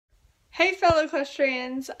Hey fellow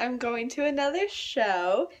equestrians, I'm going to another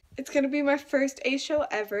show. It's going to be my first A show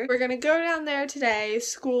ever. We're going to go down there today,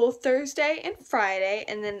 school Thursday and Friday,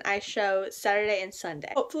 and then I show Saturday and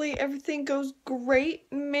Sunday. Hopefully everything goes great,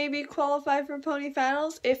 maybe qualify for pony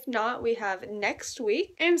finals. If not, we have next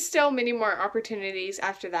week, and still many more opportunities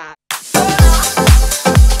after that.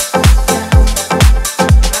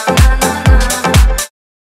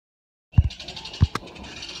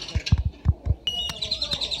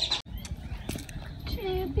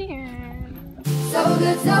 So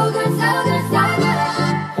good, so good, so good, so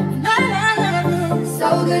good. My love.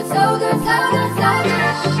 So good, so good, so good, so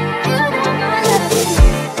good. You know my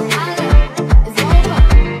love. My love is over.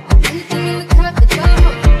 Anything in the cup that you're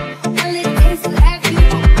holding. A little taste will have you.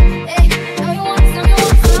 Hey, now you want some.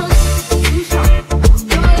 Too strong.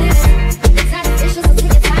 Your lips, it's artificial, so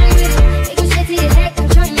take your time with it. It goes straight to your head,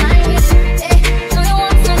 control your mind with it. Hey, now you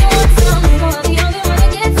want some. You're the only one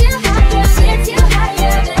that gets you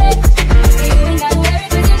higher, babe.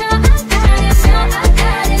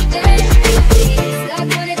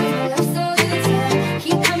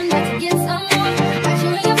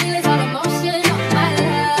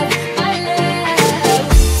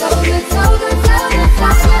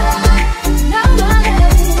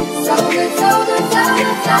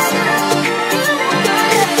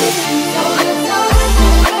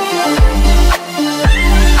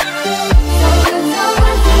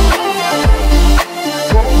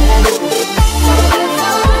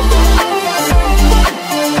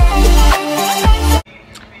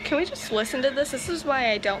 Can we just listen to this? This is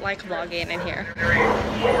why I don't like vlogging in here.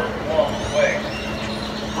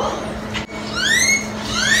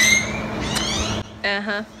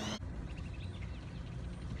 Uh-huh.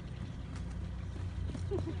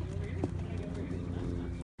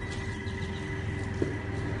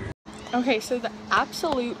 Okay, so the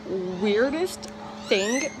absolute weirdest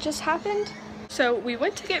thing just happened. So we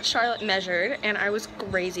went to get Charlotte measured and I was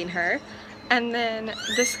grazing her. And then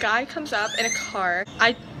this guy comes up in a car.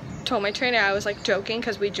 I told my trainer, I was like joking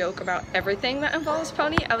because we joke about everything that involves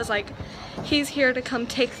pony. I was like, he's here to come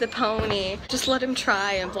take the pony. Just let him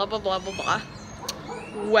try and blah, blah, blah, blah, blah.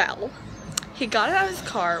 Well, he got out of his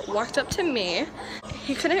car, walked up to me.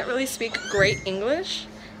 He couldn't really speak great English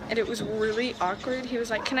and it was really awkward. He was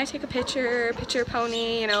like, can I take a picture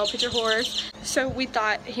pony, you know, picture horse? So we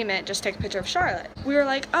thought he meant just take a picture of Charlotte. We were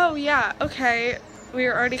like, oh yeah, okay. We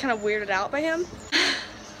were already kind of weirded out by him.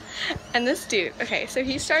 And this dude, okay, so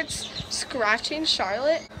he starts scratching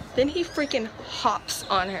Charlotte, then he freaking hops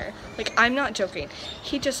on her. Like, I'm not joking.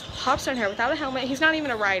 He just hops on her without a helmet. He's not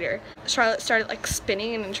even a rider. Charlotte started like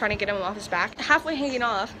spinning and trying to get him off his back, halfway hanging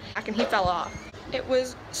off, and he fell off. It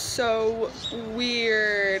was so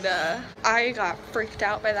weird. I got freaked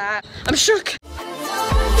out by that. I'm shook.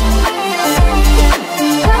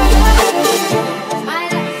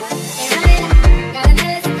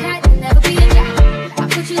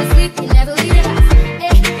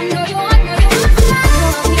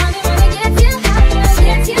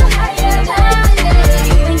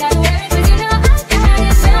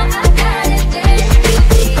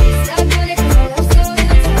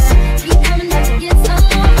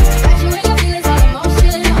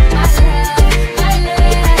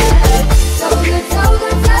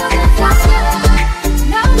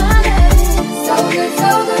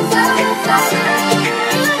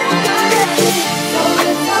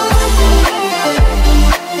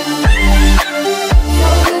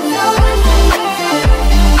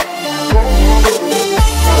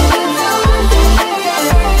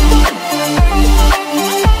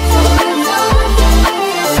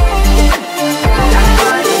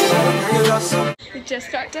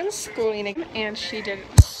 Just got done schooling and she did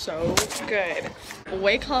so good.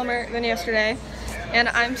 Way calmer than yesterday, and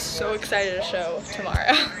I'm so excited to show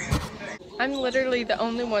tomorrow. I'm literally the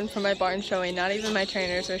only one from my barn showing, not even my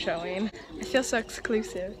trainers are showing. I feel so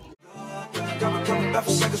exclusive. So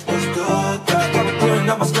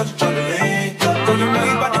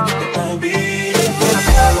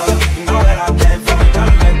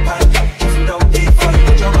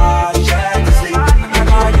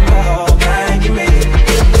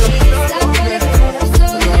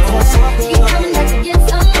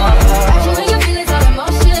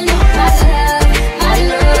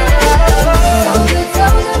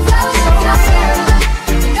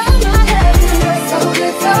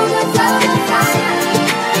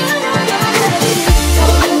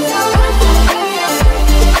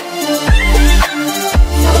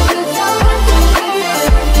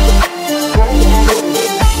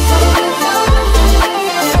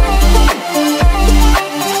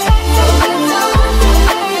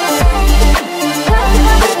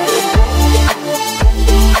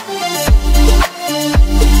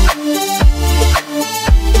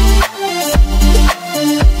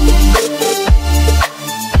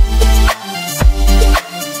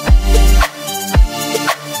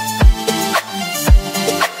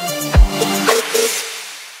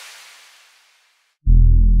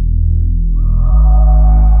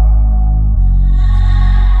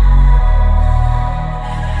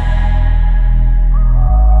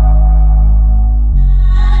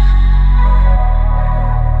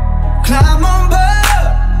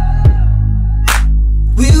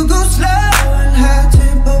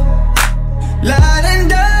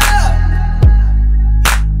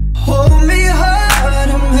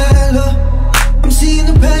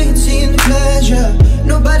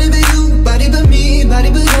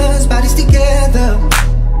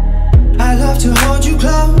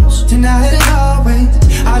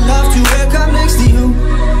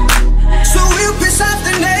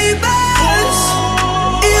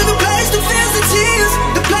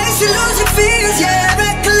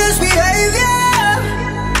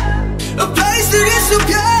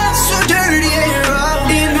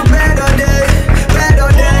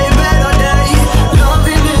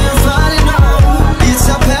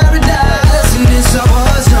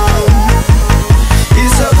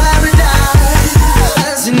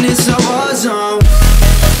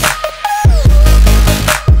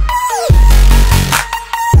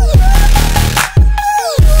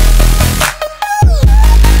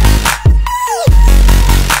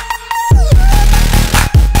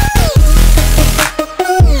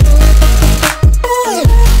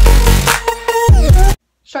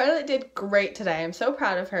great today. I'm so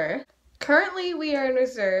proud of her. Currently, we are in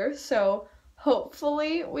reserve, so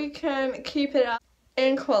hopefully we can keep it up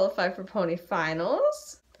and qualify for pony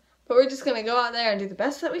finals. But we're just gonna go out there and do the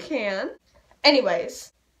best that we can.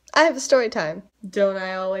 Anyways, I have a story time. Don't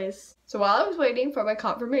I always? So while I was waiting for my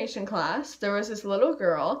confirmation class, there was this little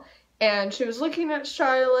girl, and she was looking at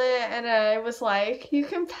Charlotte, and I was like, you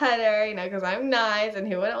can pet her, you know, because I'm nice,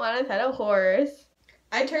 and who wouldn't want to pet a horse?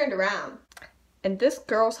 I turned around, and this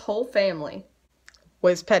girl's whole family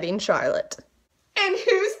was petting Charlotte. And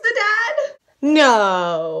who's the dad?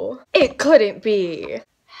 No, it couldn't be.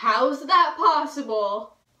 How's that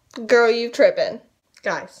possible? Girl, you tripping.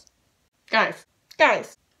 Guys. Guys.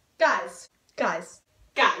 Guys. Guys. Guys.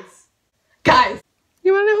 Guys. Guys.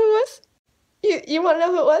 You wanna know who it was? You wanna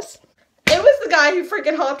know who it was? It was the guy who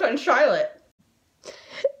freaking hopped on Charlotte. It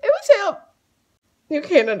was him. You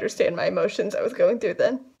can't understand my emotions I was going through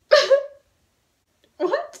then.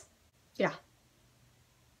 What? Yeah.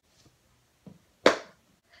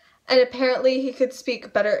 And apparently he could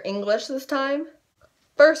speak better English this time.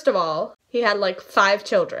 First of all, he had like 5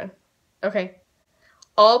 children. Okay?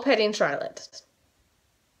 All petting Charlotte.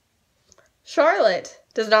 Charlotte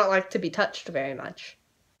does not like to be touched very much.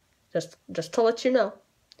 Just to let you know.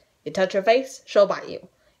 You touch her face, she'll bite you.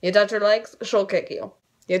 You touch her legs, she'll kick you.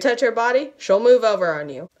 You touch her body, she'll move over on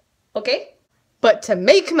you. Okay? But to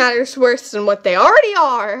make matters worse than what they already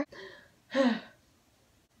are,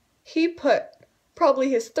 he put probably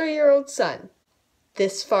his 3-year-old son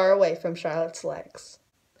this far away from Charlotte's legs.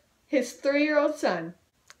 His 3-year-old son,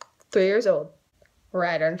 3 years old,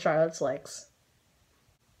 right on Charlotte's legs.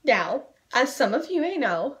 Now, as some of you may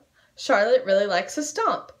know, Charlotte really likes to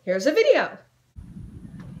stomp. Here's a video.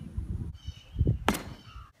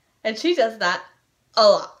 And she does that a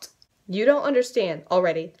lot. You don't understand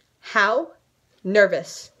already how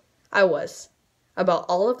nervous I was about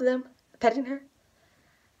all of them petting her.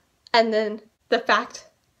 And then the fact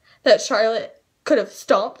that Charlotte could have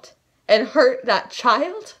stomped and hurt that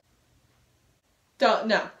child.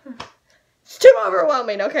 No. It's too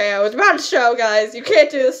overwhelming, okay? I was about to show, guys. You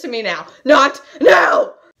can't do this to me now. Not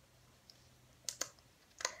now!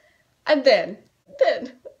 And then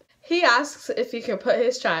he asks if he can put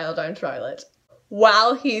his child on Charlotte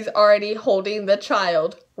while he's already holding the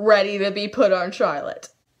child ready to be put on Charlotte.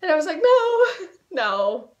 And I was like,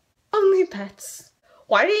 no, only pets.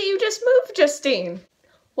 Why didn't you just move, Justine?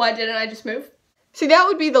 Why didn't I just move? See, that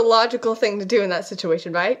would be the logical thing to do in that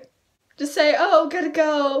situation, right? Just say, oh, gotta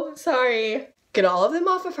go, sorry. Get all of them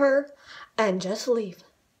off of her and just leave.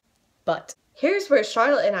 But here's where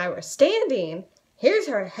Charlotte and I were standing. Here's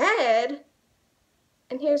her head,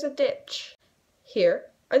 and here's a ditch. Here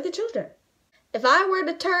are the children. If I were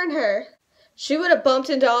to turn her, she would have bumped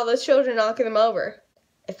into all those children, knocking them over.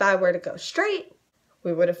 If I were to go straight,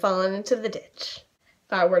 we would have fallen into the ditch.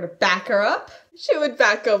 If I were to back her up, she would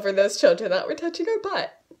back over those children that were touching her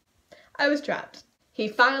butt. I was trapped. He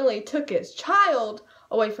finally took his child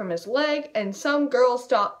away from his leg, and some girl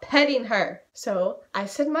stopped petting her. So I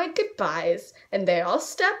said my goodbyes, and they all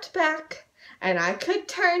stepped back. And I could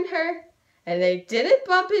turn her, and they didn't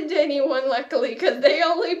bump into anyone, luckily, because they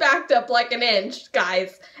only backed up like an inch,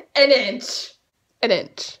 guys. An inch. An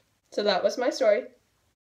inch. So that was my story.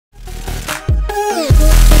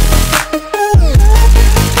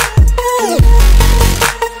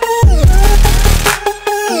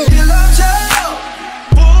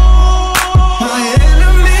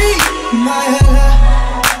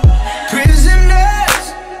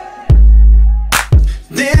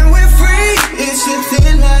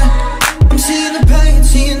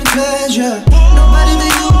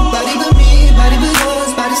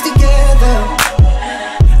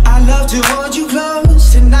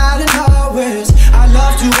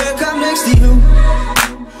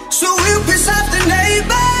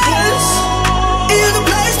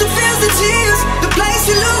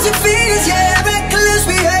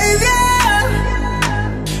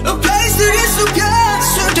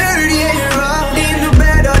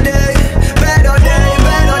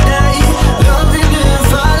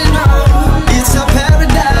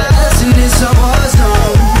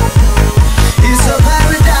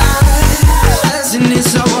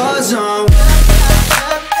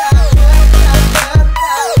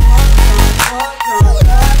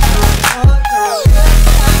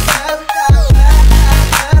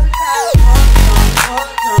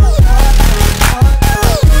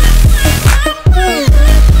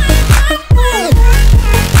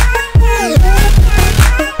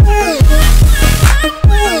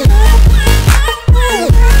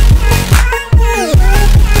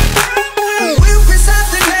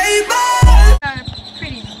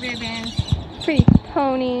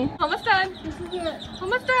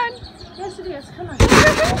 to this. Come on.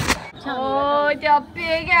 Oh, the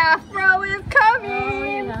big afro is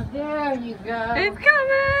coming. Oh, yeah, there you go. It's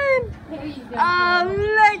coming. There you go. Oh,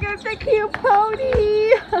 look at the cute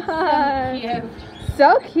pony.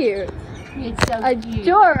 So cute. So cute. It's so cute.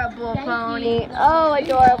 Adorable Thank pony. you. Oh,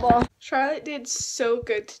 adorable. Charlotte did so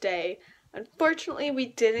good today. Unfortunately, we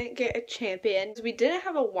didn't get a champion. We didn't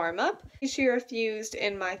have a warm-up. She refused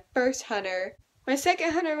in my first hunter. My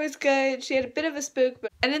second hunter was good. She had a bit of a spook.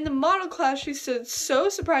 And in the model class, she stood so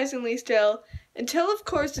surprisingly still until, of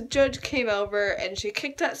course, the judge came over and she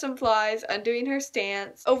kicked at some flies, undoing her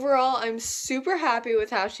stance. Overall, I'm super happy with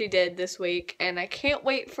how she did this week, and I can't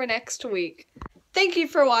wait for next week. Thank you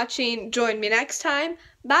for watching. Join me next time.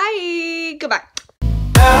 Bye. Goodbye.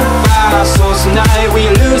 So tonight we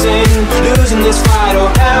losing this fight.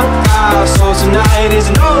 Oh, so tonight is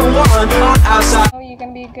no one on outside. Oh, you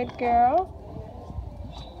gonna be a good girl?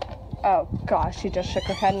 Oh gosh, she just shook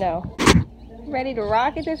her head no. Ready to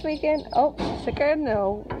rock it this weekend? Oh, shook her head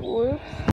no. Whoops.